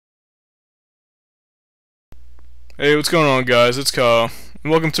Hey, what's going on, guys? It's Kyle,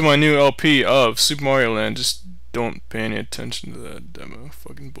 and welcome to my new LP of Super Mario Land. Just don't pay any attention to that demo.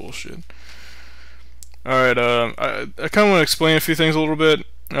 Fucking bullshit. Alright, I kind of want to explain a few things a little bit.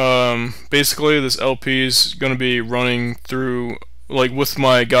 Basically, this LP is going to be running through, like, with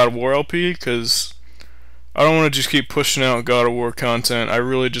my God of War LP, because I don't want to just keep pushing out God of War content. I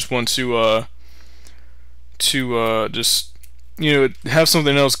really just want to just, you know, have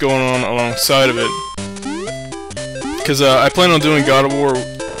something else going on alongside of it. Because I plan on doing God of War 2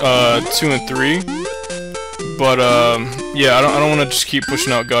 and 3, but yeah, I don't want to just keep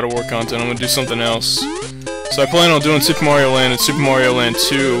pushing out God of War content. I'm gonna do something else. So I plan on doing Super Mario Land and Super Mario Land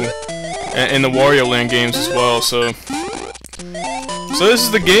 2, and the Wario Land games as well. So this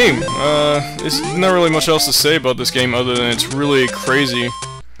is the game. There's not really much else to say about this game other than it's really crazy.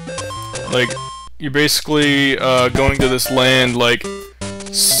 Like, you're basically going to this land like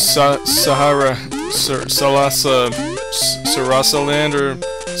Sarasa Land or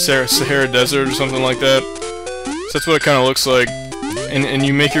Sahara Desert or something like that. So that's what it kind of looks like. And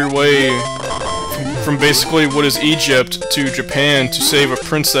you make your way from basically what is Egypt to Japan to save a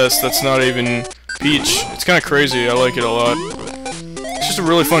princess that's not even Peach. It's kind of crazy. I like it a lot. It's just a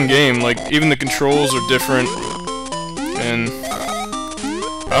really fun game. Like, even the controls are different. And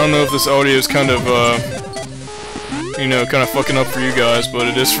I don't know if this audio is kind of, you know, kind of fucking up for you guys, but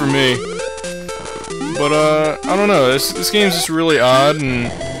it is for me. But, I don't know, this game's just really odd, and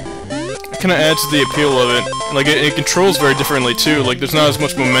it kind of adds to the appeal of it. Like, it controls very differently, too. Like, there's not as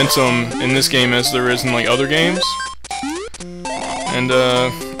much momentum in this game as there is in, like, other games. And,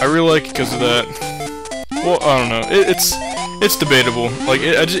 I really like it because of that. Well, I don't know, it's debatable. Like,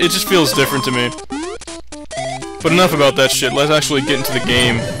 it just feels different to me. But enough about that shit, let's actually get into the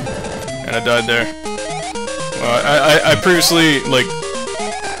game. And I died there. I previously, like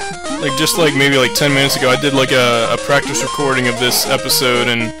just like maybe like 10 minutes ago, I did like a practice recording of this episode,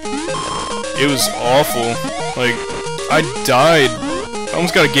 and it was awful. Like, I died. I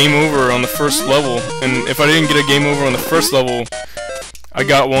almost got a game over on the first level, and if I didn't get a game over on the first level, I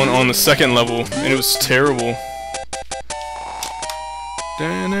got one on the second level, and it was terrible.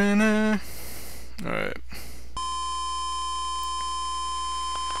 Alright.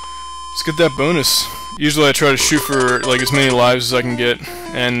 Let's get that bonus. Usually I try to shoot for like as many lives as I can get,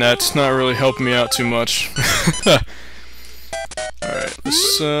 and that's not really helping me out too much. Alright,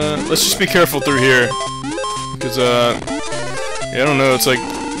 let's just be careful through here. Because yeah, I don't know, it's like,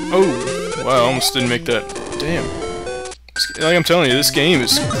 oh wow, I almost didn't make that. Damn. Like I'm telling you, this game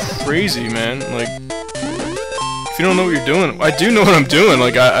is crazy, man. Like, if you don't know what you're doing, I do know what I'm doing.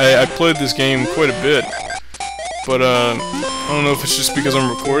 Like, I played this game quite a bit. But I don't know if it's just because I'm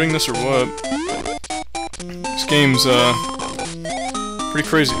recording this or what. This game's pretty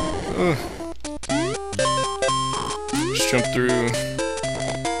crazy. Ugh. Just jump through.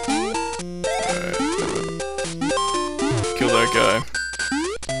 Alright. Kill that guy.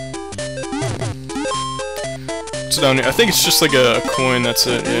 What's down here? I think it's just like a coin, that's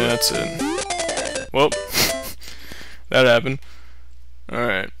it. Yeah, that's it. Well, that happened.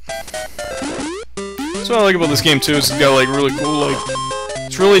 Alright. That's what I like about this game too, is it's got like really cool, like,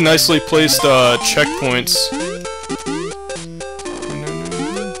 it's really nicely placed checkpoints.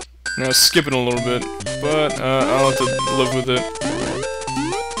 Now it's skipping a little bit, but I'll have to live with it.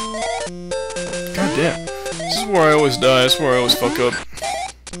 God damn. This is where I always die, this is where I always fuck up.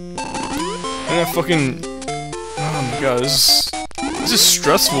 And that fucking... Oh my god, this is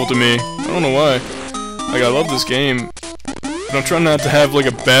stressful to me. I don't know why. Like, I love this game, but I'm trying not to have like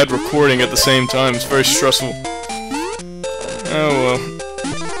a bad recording at the same time. It's very stressful. Oh well.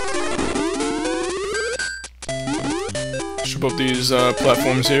 Jump up these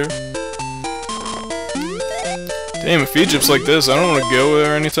platforms here. Damn, if Egypt's like this, I don't want to go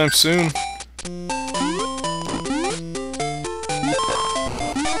there anytime soon.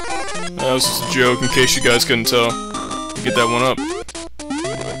 That was just a joke, in case you guys couldn't tell. Get that one up.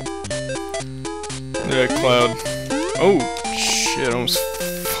 That cloud. Oh, shit, I almost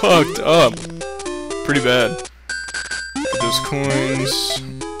fucked up. Pretty bad. Get those coins.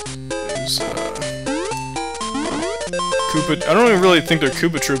 There's, Koopa... I don't even really think they're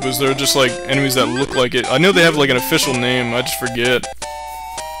Koopa Troopas, they're just like enemies that look like it. I know they have like an official name, I just forget.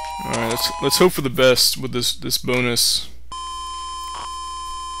 Alright, let's hope for the best with this bonus.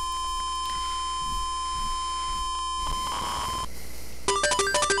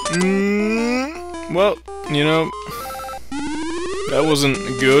 Well, you know, that wasn't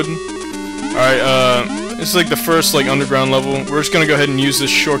good. Alright, this is like the first like underground level. We're just gonna go ahead and use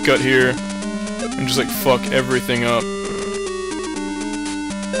this shortcut here and just like fuck everything up.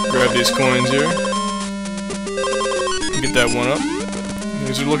 Grab these coins here. get that one up.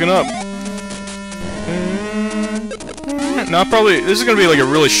 Things are looking up. Now, probably, this is gonna be like a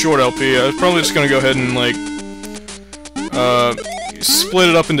really short LP. I'm probably just gonna go ahead and, like, split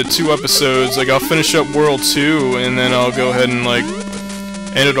it up into 2 episodes. Like, I'll finish up World 2, and then I'll go ahead and, like,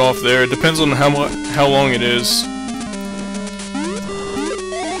 end it off there. It depends on how long it is.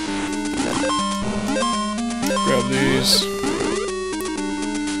 Grab these.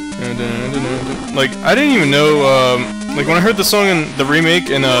 Like, I didn't even know, like, when I heard the song in the remake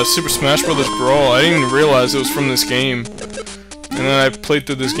in Super Smash Bros. Brawl, I didn't even realize it was from this game. And then I played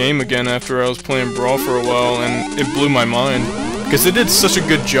through this game again after I was playing Brawl for a while, and it blew my mind. Because they did such a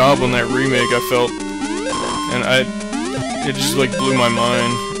good job on that remake, I felt. And it just, like, blew my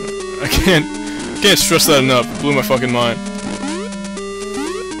mind. I can't stress that enough. It blew my fucking mind.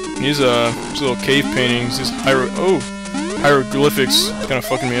 These little cave paintings, these hieroglyphics, kind of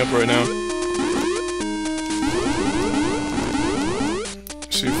fucking me up right now.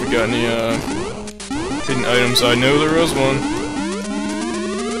 See if we got any hidden items. I know there was one.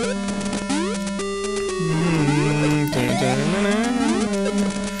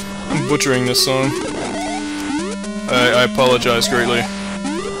 I'm butchering this song. I apologize greatly.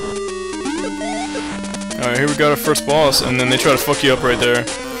 Alright, here we got our first boss, and then they try to fuck you up right there.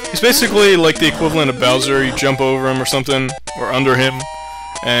 He's basically like the equivalent of Bowser. You jump over him or something, or under him,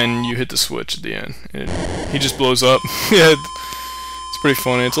 and you hit the switch at the end. He just blows up. Yeah, it's pretty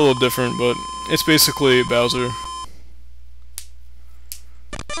funny. It's a little different, but it's basically Bowser.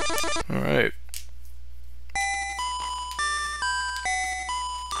 Alright.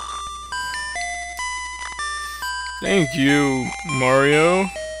 Thank you, Mario.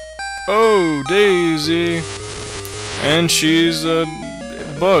 Oh, Daisy. And she's a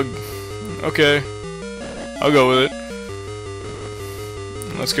bug. Okay. I'll go with it.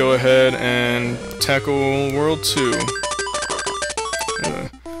 Let's go ahead and tackle World 2. I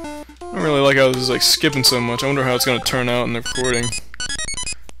don't really like how this is like skipping so much. I wonder how it's gonna turn out in the recording.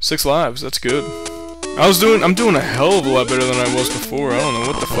 6 lives, that's good. I'm doing a hell of a lot better than I was before. I don't know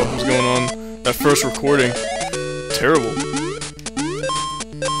what the fuck was going on that first recording. Terrible.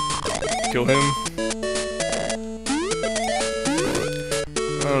 Kill him.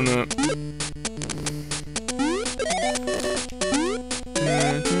 I don't know.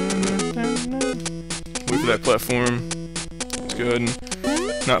 Wait for that platform. Let's go ahead and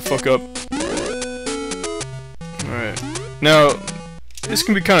not fuck up. Alright. Now, this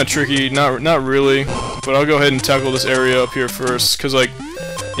can be kind of tricky. Not really. But I'll go ahead and tackle this area up here first. Because, like,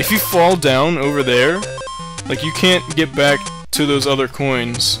 if you fall down over there, like, you can't get back to those other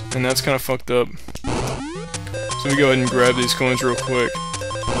coins. And that's kind of fucked up. So let me go ahead and grab these coins real quick.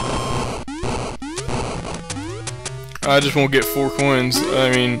 I just won't get 4 coins.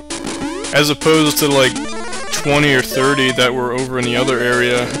 I mean, as opposed to like 20 or 30 that were over in the other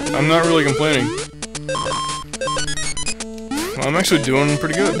area, I'm not really complaining. Well, I'm actually doing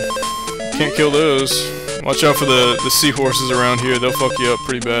pretty good. Can't kill those. Watch out for the seahorses around here. They'll fuck you up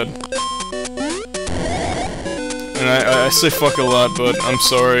pretty bad. And I say fuck a lot, but I'm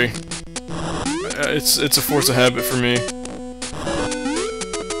sorry. It's a force of habit for me.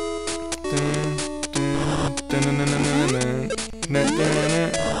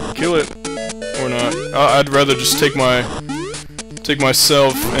 Kill it or not. I'd rather just take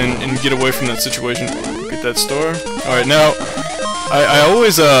myself and get away from that situation. Get that star. All right, now I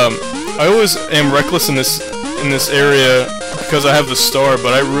always am reckless in this area because I have the star,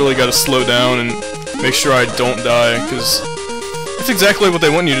 but I really got to slow down and make sure I don't die, because that's exactly what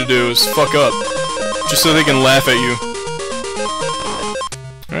they want you to do, is fuck up, just so they can laugh at you.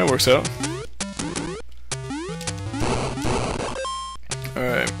 Alright, works out.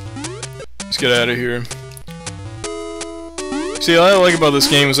 Alright, let's get out of here. See, what I like about this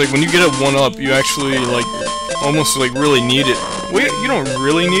game is, like, when you get a 1-up, you actually, like, almost, like, really need it. Well, you don't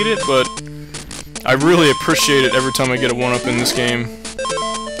really need it, but I really appreciate it every time I get a 1-up in this game.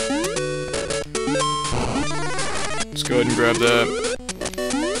 Let's go ahead and grab that.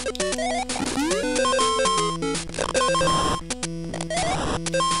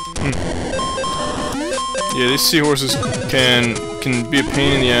 Yeah, these seahorses can be a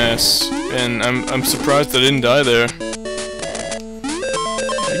pain in the ass, and I'm surprised I didn't die there. It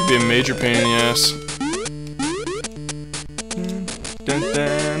could be a major pain in the ass.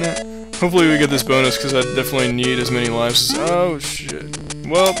 Hopefully we get this bonus, because I definitely need as many lives as— oh shit.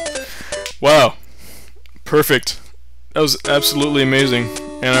 Well, wow. Perfect. That was absolutely amazing,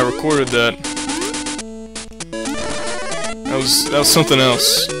 and I recorded that. That was something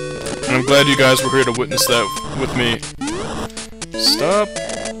else, and I'm glad you guys were here to witness that with me. Stop.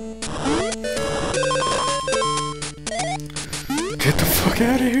 fuck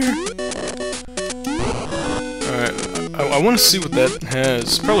out of here. Alright, I want to see what that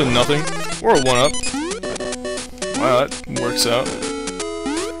has. Probably nothing. Or a 1-up. Wow, that works out.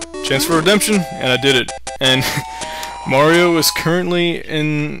 Chance for redemption, and I did it. And Mario is currently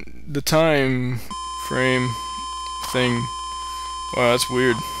in the time frame thing. Wow, that's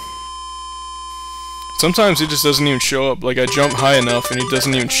weird. Sometimes he just doesn't even show up. Like, I jump high enough and he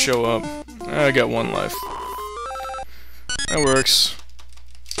doesn't even show up. I got 1 life. That works.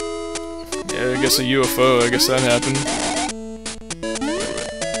 Yeah, I guess a UFO. I guess that happened.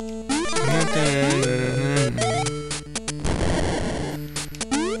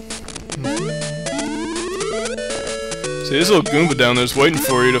 See, this little Goomba down there is waiting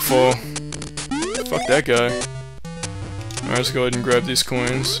for you to fall. Fuck that guy. Alright, let's go ahead and grab these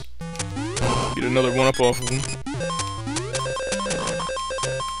coins. Get another 1-up off of him.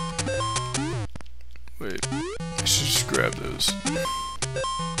 Wait, I should just grab those.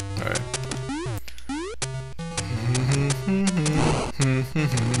 Alright.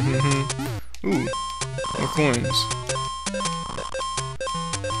 Ooh, more coins.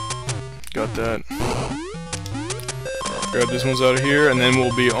 Got that. Grab these ones out of here, and then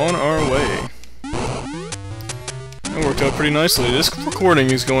we'll be on our way. That worked out pretty nicely. This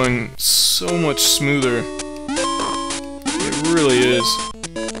recording is going so much smoother. It really is.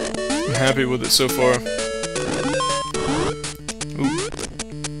 I'm happy with it so far. Ooh.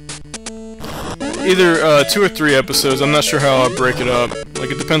 Either 2 or 3 episodes. I'm not sure how I break it up.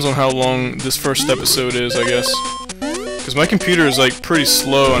 Like, it depends on how long this first episode is, I guess. Because my computer is, like, pretty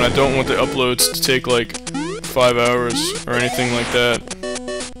slow, and I don't want the uploads to take, like, 5 hours or anything like that.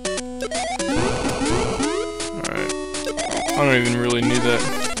 Alright. I don't even really need that.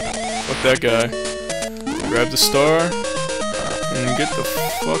 Fuck that guy. Grab the star, and get the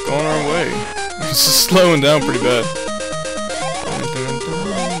fuck on our way. It's just slowing down pretty bad.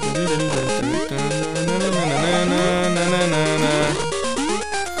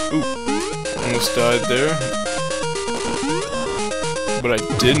 Ooh. Almost died there. But I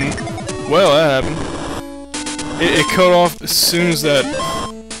didn't. Well, that happened. It cut off as soon as that...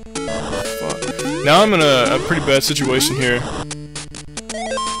 Fuck. Now I'm in a pretty bad situation here.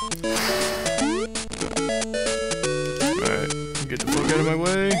 Alright, get the fuck out of my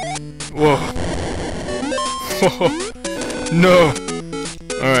way. Whoa. Whoa. No!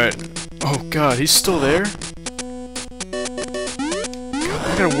 Alright. Oh god, he's still there? God,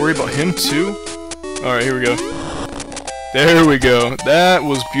 I gotta worry about him too? Alright, here we go. There we go. That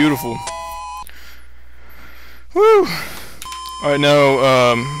was beautiful. Woo! Alright,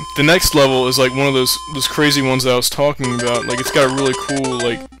 now, the next level is like one of those crazy ones that I was talking about. Like, it's got a really cool,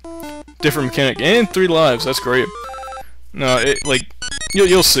 like, different mechanic. And 3 lives, that's great. No, it, like,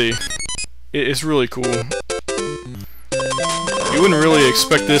 you'll see. It's really cool. You wouldn't really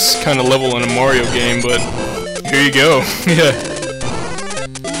expect this kind of level in a Mario game, but here you go. Yeah.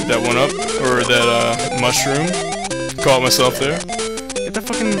 Get that 1-up, or that, mushroom. Caught myself there. Get that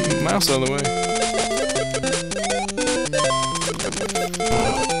fucking mouse out of the way.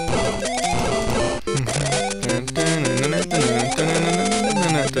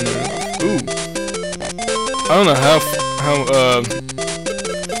 Ooh. I don't know how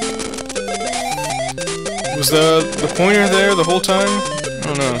was the pointer there the whole time? I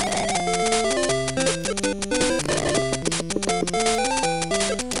don't know.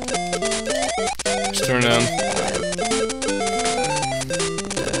 Just turn down.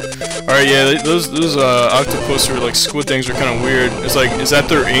 Alright, yeah, those octopus or like squid things are kind of weird. It's like, is that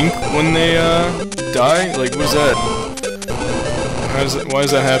their ink when they die? Like, what is that? Why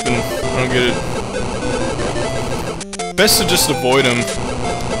does that happen? I don't get it. Best to just avoid them,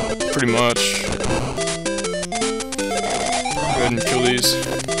 pretty much. Go ahead and kill these.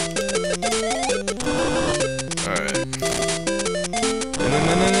 Alright.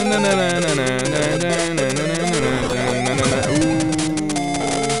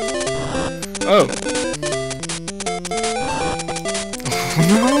 Oh.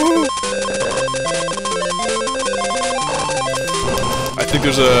 No! I think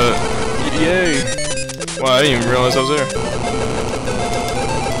there's a... Yay! Wow, I didn't even realize I was there.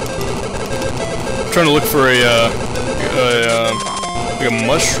 I'm trying to look for like a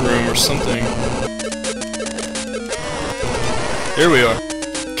mushroom or something. There we are.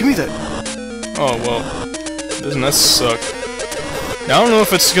 Give me that! Oh, well. Doesn't that suck? Now, I don't know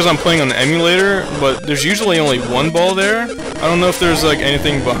if it's because I'm playing on the emulator, but there's usually only 1 ball there. I don't know if there's, like,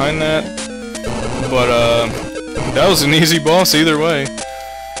 anything behind that. But, that was an easy boss either way.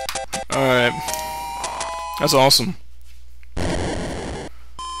 Alright. That's awesome.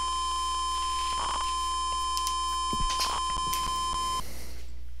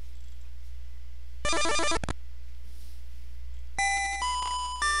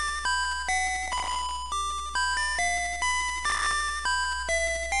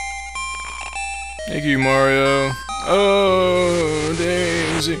 Thank you, Mario. Oh,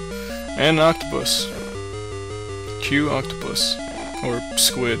 Daisy. And an octopus. Q octopus. Or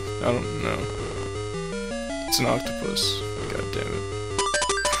squid. I don't know. It's an octopus. God damn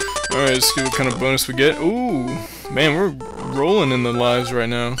it. Alright, let's see what kind of bonus we get. Ooh! Man, we're rolling in the lives right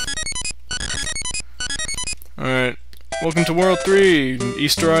now. Alright. Welcome to World 3,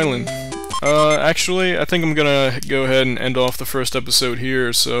 Easter Island. Actually, I think I'm gonna go ahead and end off the first episode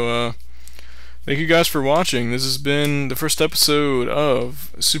here, so, thank you guys for watching. This has been the first episode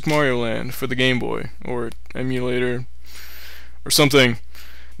of Super Mario Land for the Game Boy, or emulator, or something.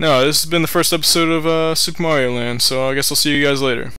 No, this has been the first episode of Super Mario Land, so I guess I'll see you guys later.